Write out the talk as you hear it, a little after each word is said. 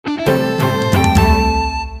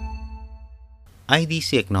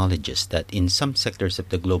IDC acknowledges that in some sectors of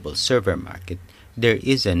the global server market, there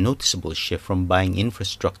is a noticeable shift from buying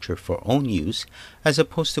infrastructure for own use as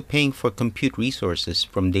opposed to paying for compute resources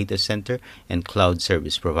from data center and cloud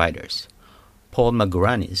service providers. Paul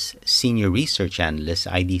Maguranis, Senior Research Analyst,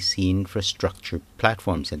 IDC Infrastructure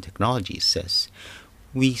Platforms and Technologies, says,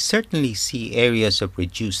 "We certainly see areas of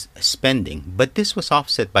reduced spending, but this was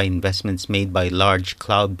offset by investments made by large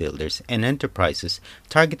cloud builders and enterprises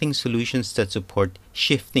targeting solutions that support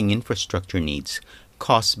shifting infrastructure needs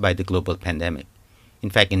caused by the global pandemic. In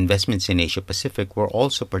fact, investments in Asia Pacific were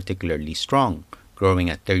also particularly strong, growing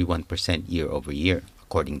at 31% year over year,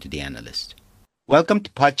 according to the analyst." Welcome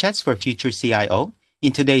to Podchats for Future CIO.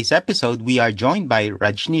 In today's episode, we are joined by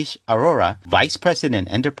Rajneesh Arora, Vice President,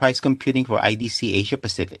 Enterprise Computing for IDC Asia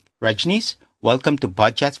Pacific. Rajneesh, welcome to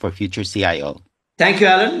Podchats for Future CIO. Thank you,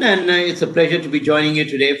 Alan, and it's a pleasure to be joining you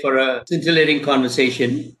today for a scintillating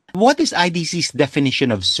conversation. What is IDC's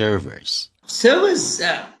definition of servers? Servers,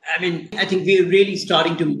 I think we're really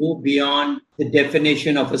starting to move beyond the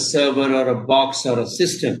definition of a server or a box or a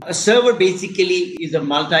system. A server basically is a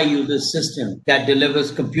multi-user system that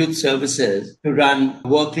delivers compute services to run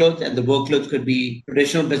workloads, and the workloads could be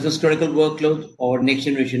traditional business critical workloads or next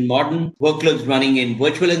generation modern workloads running in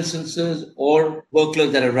virtual instances or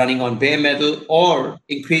workloads that are running on bare metal or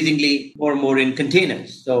increasingly more and more in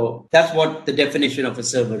containers. So that's what the definition of a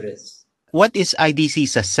server is. What is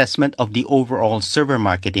IDC's assessment of the overall server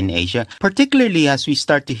market in Asia, particularly as we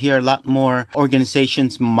start to hear a lot more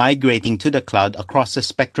organizations migrating to the cloud across the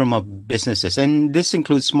spectrum of businesses? And this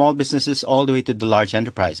includes small businesses all the way to the large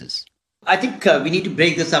enterprises. I think we need to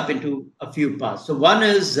break this up into a few parts. So one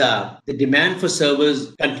is the demand for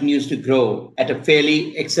servers continues to grow at a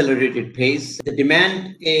fairly accelerated pace. The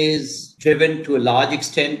demand is driven to a large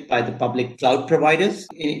extent by the public cloud providers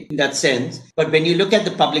in that sense. But when you look at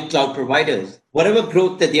the public cloud providers, whatever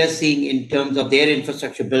growth that they are seeing in terms of their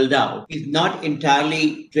infrastructure build out is not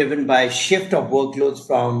entirely driven by a shift of workloads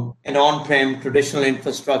from an on-prem traditional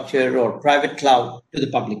infrastructure or private cloud to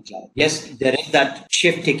the public cloud. Yes, there is that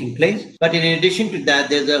shift taking place. But in addition to that,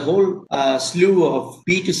 there's a whole slew of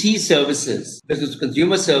B2C services, business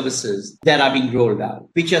consumer services that are being rolled out,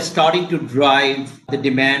 which are starting to drive the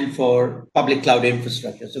demand for public cloud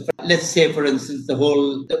infrastructure. So let's say, for instance,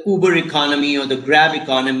 the Uber economy or the Grab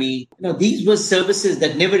economy, these were services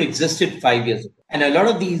that never existed 5 years ago. And a lot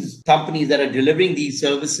of these companies that are delivering these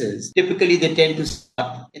services, typically they tend to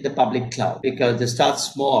start in the public cloud because they start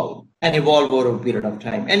small and evolve over a period of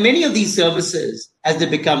time. And many of these services, as they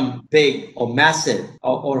become big or massive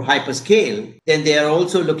or hyperscale, then they are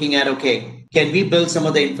also looking at, okay, can we build some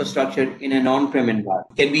of the infrastructure in an on-prem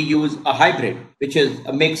environment? Can we use a hybrid, which is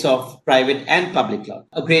a mix of private and public cloud?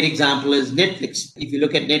 A great example is Netflix. If you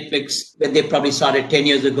look at Netflix, when they probably started 10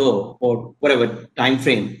 years ago or whatever time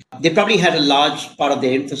frame, they probably had a large part of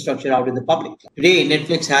their infrastructure out in the public cloud. Today,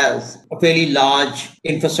 Netflix has a fairly large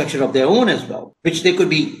infrastructure of their own as well, which they could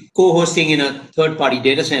be co-hosting in a third-party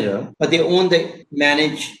data center, but they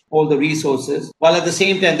manage all the resources, while at the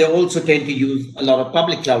same time, they also tend to use a lot of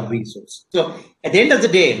public cloud resources. So at the end of the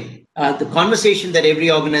day, the conversation that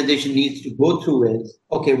every organization needs to go through is,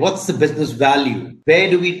 okay, what's the business value? Where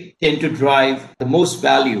do we tend to drive the most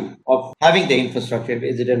value of having the infrastructure?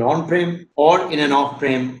 Is it an on-prem or in an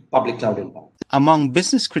off-prem public cloud environment? Among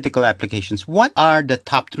business critical applications, what are the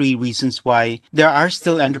top 3 reasons why there are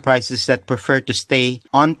still enterprises that prefer to stay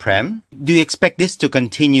on-prem? Do you expect this to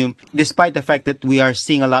continue despite the fact that we are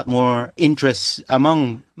seeing a lot more interest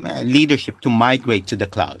among leadership to migrate to the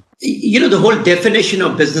cloud? The whole definition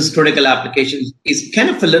of business critical applications is kind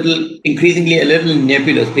of increasingly a little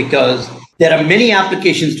nebulous because there are many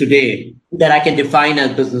applications today that I can define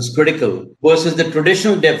as business critical versus the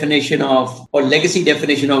traditional definition of or legacy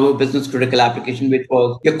definition of a business critical application, which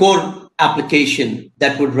was your core application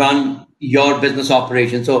that would run your business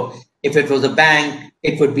operation. So if it was a bank,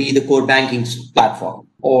 it would be the core banking platform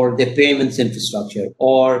or the payments infrastructure.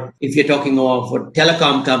 Or if you're talking of a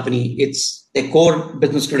telecom company, it's the core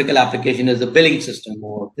business critical application is the billing system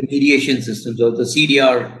or the mediation systems or the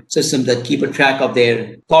CDR systems that keep a track of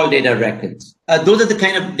their call data records. Those are the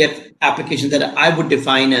kind of applications that I would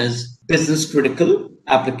define as business critical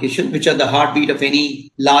applications, which are the heartbeat of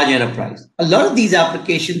any large enterprise. A lot of these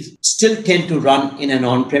applications still tend to run in an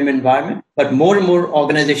on-prem environment, but more and more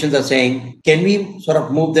organizations are saying, can we sort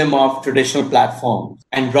of move them off traditional platforms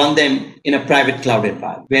and run them in a private cloud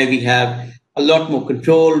environment where we have a lot more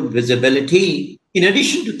control, visibility. In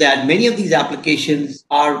addition to that, many of these applications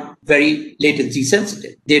are very latency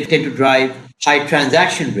sensitive. They tend to drive high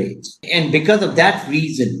transaction rates. And because of that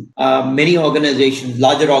reason, many organizations,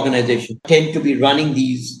 larger organizations, tend to be running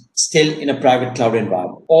these still in a private cloud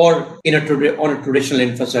environment or in on a traditional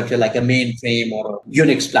infrastructure like a mainframe or a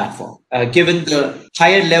Unix platform. Given the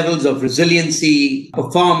higher levels of resiliency,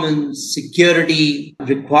 performance, security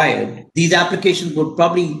required, these applications would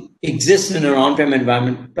probably exist in an on-prem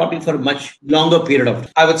environment probably for a much longer period of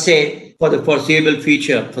time. I would say for the foreseeable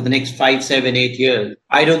future, for the next 5, 7, 8 years,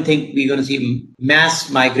 I don't think we're going to see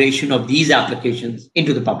mass migration of these applications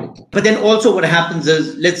into the public cloud. But then also what happens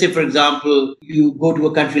is, let's say, for example, you go to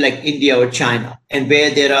a country like India or China, and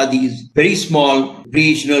where there are these very small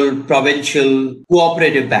regional, provincial,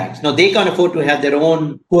 cooperative banks. Now, they can't afford to have their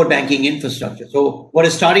own core banking infrastructure. So what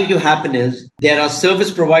is starting to happen is there are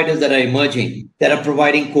service providers that are emerging that are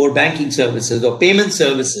providing core banking services or payment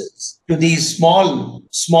services to these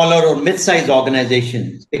smaller or mid-sized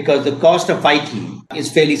organizations because the cost of IT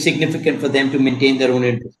is fairly significant for them to maintain their own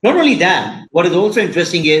interest. Not only that, what is also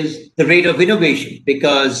interesting is the rate of innovation,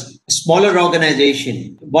 because a smaller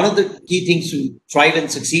organization, one of the key things to thrive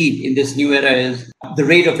and succeed in this new era is the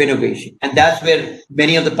rate of innovation. And that's where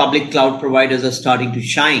many of the public cloud providers are starting to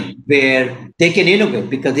shine, where they can innovate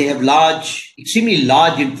because they have extremely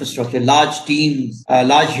large infrastructure, large teams,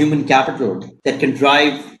 large human capital that can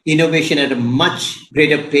drive innovation at a much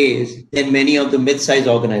greater pace than many of the mid-sized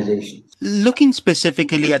organizations. Looking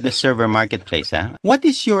specifically at the server marketplace, what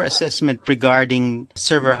is your assessment regarding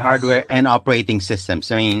server hardware and operating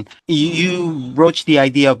systems? I mean, you broached the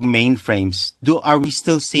idea of mainframes. Are we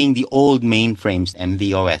still seeing the old mainframes and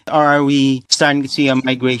the OS? Or are we starting to see a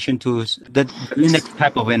migration to the Linux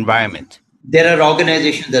type of environment? There are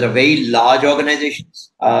organizations that are very large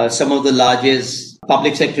organizations. Some of the largest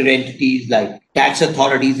public sector entities like tax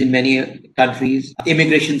authorities in many countries,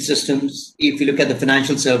 immigration systems. If you look at the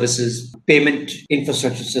financial services, payment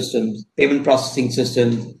infrastructure systems, payment processing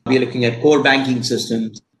systems, we are looking at core banking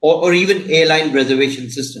systems, or even airline reservation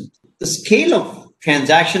systems. The scale of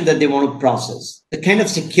transaction that they want to process, the kind of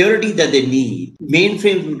security that they need,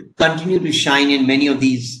 mainframes will continue to shine in many of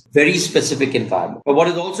these very specific environments. But what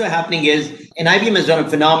is also happening is, and IBM has done a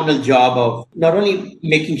phenomenal job of not only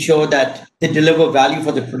making sure that they deliver value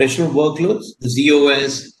for the traditional workloads, the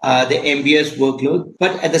ZOS, the MBS workload,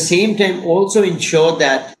 but at the same time also ensure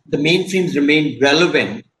that the mainframes remain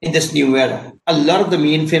relevant in this new era. A lot of the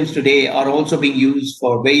mainframes today are also being used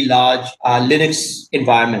for very large Linux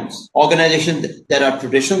environments. Organizations that are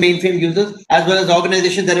traditional mainframe users, as well as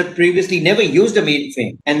organizations that have previously never used a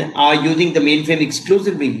mainframe and are using the mainframe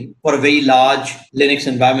exclusively for a very large Linux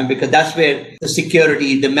environment, because that's where the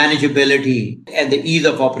security, the manageability, and the ease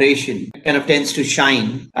of operation kind of tends to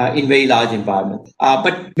shine in very large environments.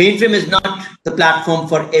 But mainframe is not the platform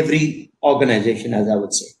for every organization, as I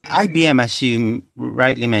would say. IBM, as you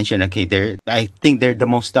rightly mentioned, I think they're the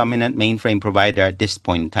most dominant mainframe provider at this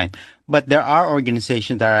point in time. But there are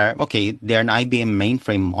organizations that are, they're an IBM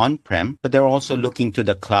mainframe on-prem, but they're also looking to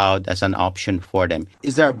the cloud as an option for them.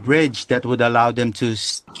 Is there a bridge that would allow them to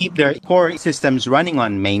keep their core systems running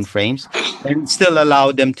on mainframes and still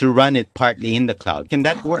allow them to run it partly in the cloud? Can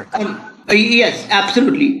that work? Yes,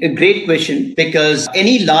 absolutely. A great question, because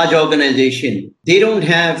any large organization, they don't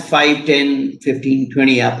have 5, 10, 15,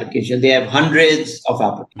 20 applications. They have hundreds of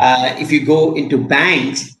applications. If you go into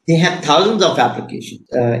banks, they have thousands of applications.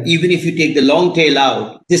 Even if you take the long tail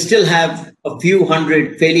out, they still have a few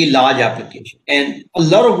hundred fairly large applications. And a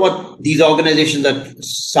lot of what these organizations are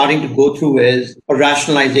starting to go through is a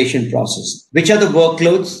rationalization process. Which are the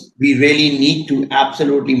workloads we really need to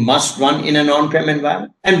absolutely must run in an on-prem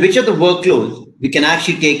environment? And which are the workloads we can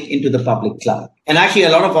actually take into the public cloud? And actually, a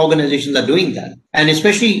lot of organizations are doing that. And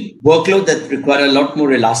especially workloads that require a lot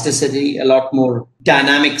more elasticity, a lot more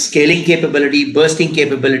dynamic scaling capability, bursting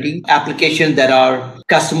capability, applications that are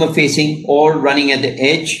customer facing or running at the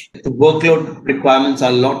edge. The workload requirements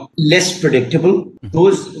are a lot less predictable.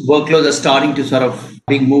 Those workloads are starting to sort of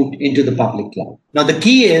being moved into the public cloud. Now, the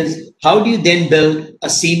key is, how do you then build a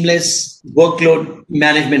seamless workload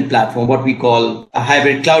management platform, what we call a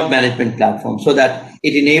hybrid cloud management platform, so that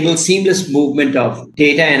it enables seamless movement of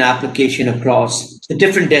data and application across the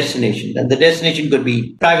different destinations. And the destination could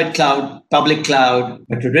be private cloud, public cloud,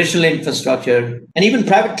 a traditional infrastructure, and even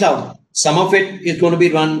private cloud. Some of it is going to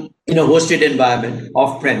be run in a hosted environment,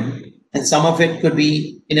 off-prem, and some of it could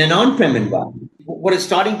be in an on-prem environment. What is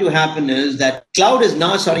starting to happen is that cloud is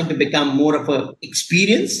now starting to become more of an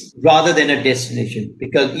experience rather than a destination.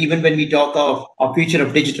 Because even when we talk of our future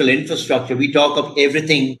of digital infrastructure, we talk of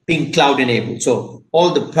everything being cloud enabled. So all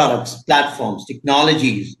the products, platforms,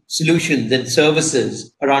 technologies, solutions, and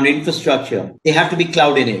services around infrastructure, they have to be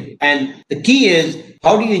cloud enabled. And the key is,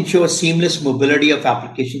 how do you ensure seamless mobility of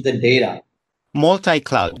applications and data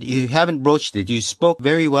Multi-cloud, you haven't broached it. You spoke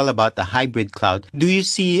very well about the hybrid cloud. Do you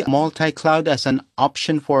see multi-cloud as an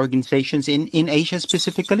option for organizations in Asia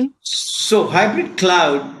specifically? So hybrid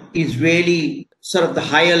cloud is really sort of the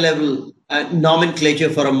higher level nomenclature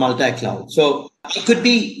for a multi-cloud. So I could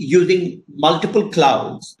be using multiple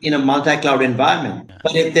clouds in a multi-cloud environment.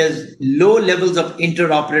 But if there's low levels of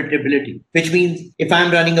interoperability, which means if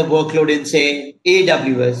I'm running a workload in, say,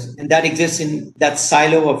 AWS, and that exists in that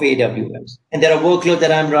silo of AWS, and there are workloads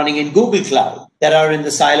that I'm running in Google Cloud that are in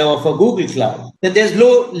the silo of a Google Cloud, then there's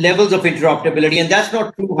low levels of interoperability. And that's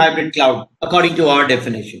not true hybrid cloud, according to our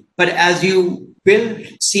definition. But as you build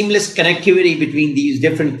seamless connectivity between these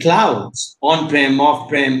different clouds, on-prem,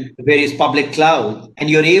 off-prem, various public clouds, and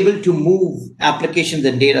you're able to move applications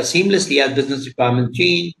and data seamlessly as business requirements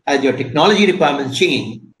change, as your technology requirements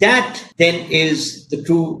change, that then is the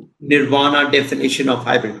true nirvana definition of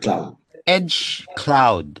hybrid cloud. Edge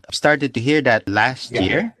cloud. Started to hear that last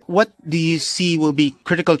year. What do you see will be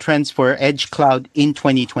critical trends for edge cloud in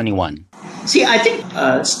 2021? See, I think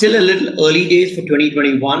still a little early days for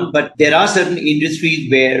 2021, but there are certain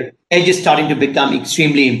industries where edge is starting to become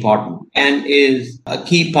extremely important and is a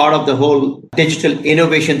key part of the whole digital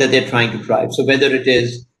innovation that they're trying to drive. So whether it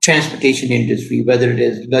is transportation industry, whether it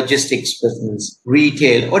is logistics business,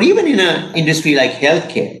 retail, or even in an industry like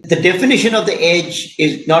healthcare. The definition of the edge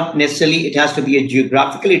is not necessarily it has to be a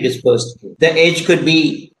geographically dispersed. The edge could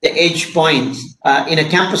be the edge points in a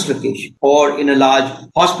campus location or in a large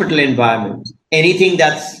hospital environment. Anything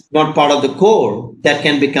that's not part of the core that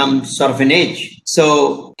can become sort of an edge.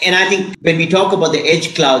 So, and I think when we talk about the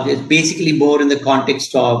edge cloud, it's basically more in the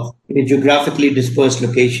context of a geographically dispersed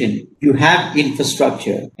location. You have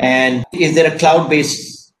infrastructure, and is there a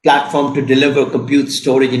cloud-based platform to deliver compute,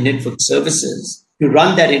 storage, and network services to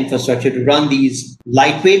run that infrastructure, to run these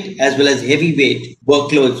lightweight as well as heavyweight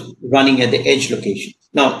workloads running at the edge location?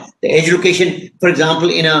 Now, the edge location, for example,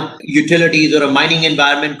 in a utilities or a mining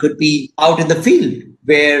environment could be out in the field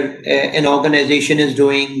where an organization is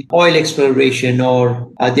doing oil exploration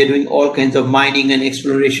or they're doing all kinds of mining and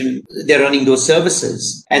exploration. They're running those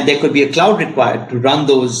services, and there could be a cloud required to run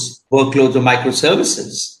those workloads or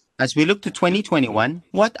microservices. As we look to 2021,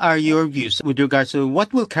 what are your views with regards to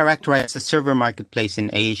what will characterize the server marketplace in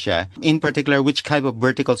Asia? In particular, which type of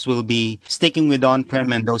verticals will be sticking with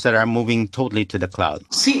on-prem and those that are moving totally to the cloud?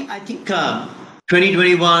 See, I think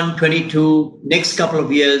 2021, 22, next couple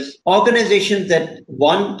of years, organizations that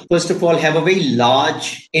first of all, have a very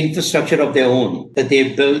large infrastructure of their own that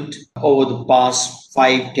they've built over the past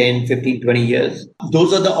 5, 10, 15, 20 years.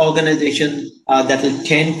 Those are the organizations that will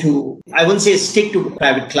tend to, I wouldn't say stick to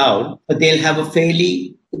private cloud, but they'll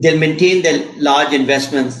maintain their large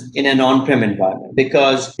investments in an on-prem environment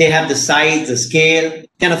because they have the size, the scale,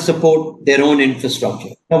 kind of support their own infrastructure.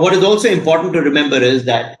 Now, what is also important to remember is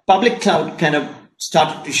that public cloud kind of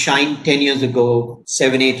started to shine 10 years ago,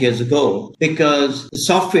 7, 8 years ago, because the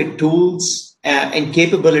software tools and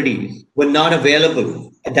capabilities were not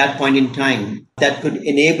available at that point in time that could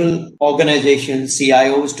enable organizations,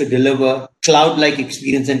 CIOs to deliver cloud-like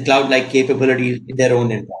experience and cloud-like capabilities in their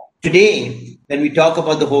own environment. Today, when we talk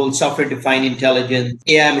about the whole software-defined intelligence,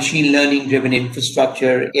 AI machine learning-driven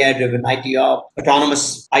infrastructure, AI-driven IT ops,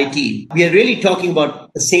 autonomous IT, we are really talking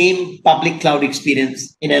about the same public cloud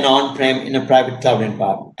experience in an on-prem, in a private cloud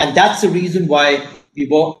environment. And that's the reason why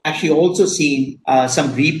we've actually also seen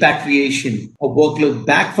some repatriation of workloads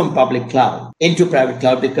back from public cloud into private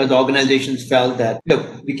cloud because organizations felt that,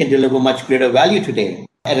 look, we can deliver much greater value today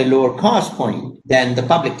at a lower cost point than the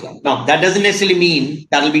public cloud. Now, that doesn't necessarily mean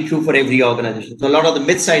that'll be true for every organization. So a lot of the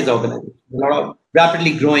mid-sized organizations, a lot of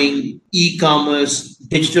rapidly growing e-commerce,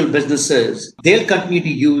 digital businesses, they'll continue to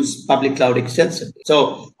use public cloud extensively.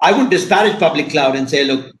 So I wouldn't disparage public cloud and say,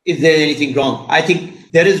 look, is there anything wrong? I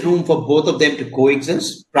think there is room for both of them to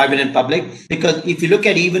coexist, private and public, because if you look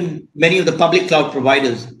at even many of the public cloud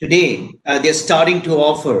providers today, they're starting to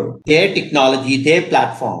offer their technology, their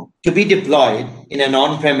platform to be deployed in an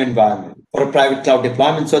on-prem environment or a private cloud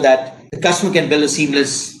deployment so that the customer can build a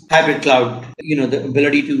seamless hybrid cloud, the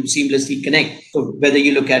ability to seamlessly connect. So whether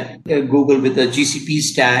you look at Google with the GCP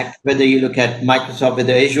stack, whether you look at Microsoft with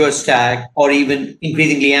the Azure stack, or even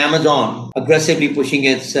increasingly Amazon aggressively pushing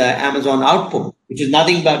its Amazon Outpost, which is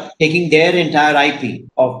nothing but taking their entire IP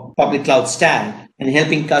of public cloud stack and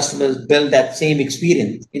helping customers build that same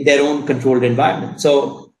experience in their own controlled environment.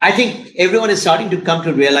 So I think everyone is starting to come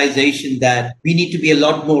to realization that we need to be a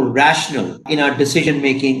lot more rational in our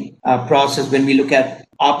decision-making process when we look at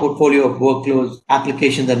our portfolio of workloads,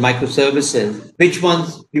 applications, and microservices. Which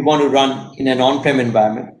ones we want to run in an on-prem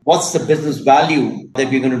environment? What's the business value that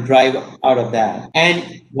we're going to drive out of that?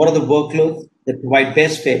 And what are the workloads that provide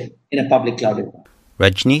best fit in a public cloud environment.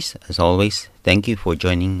 Rajneesh, as always, thank you for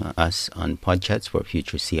joining us on Podchats for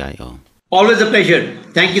Future CIO. Always a pleasure.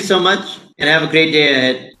 Thank you so much and have a great day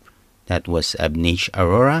ahead. That was Abneesh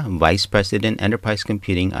Arora, Vice President, Enterprise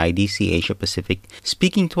Computing, IDC Asia Pacific,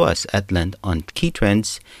 speaking to us at length on key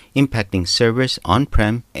trends impacting servers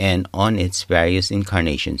on-prem and on its various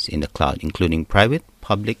incarnations in the cloud, including private,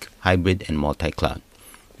 public, hybrid, and multi-cloud.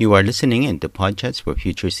 You are listening in to Podchats for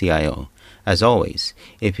Future CIO. As always,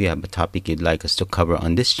 if you have a topic you'd like us to cover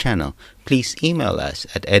on this channel, please email us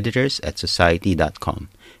at editors@society.com.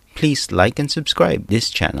 Please like and subscribe this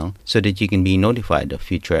channel so that you can be notified of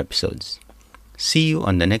future episodes. See you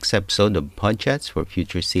on the next episode of Podchats for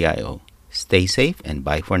Future CIO. Stay safe and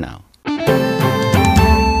bye for now.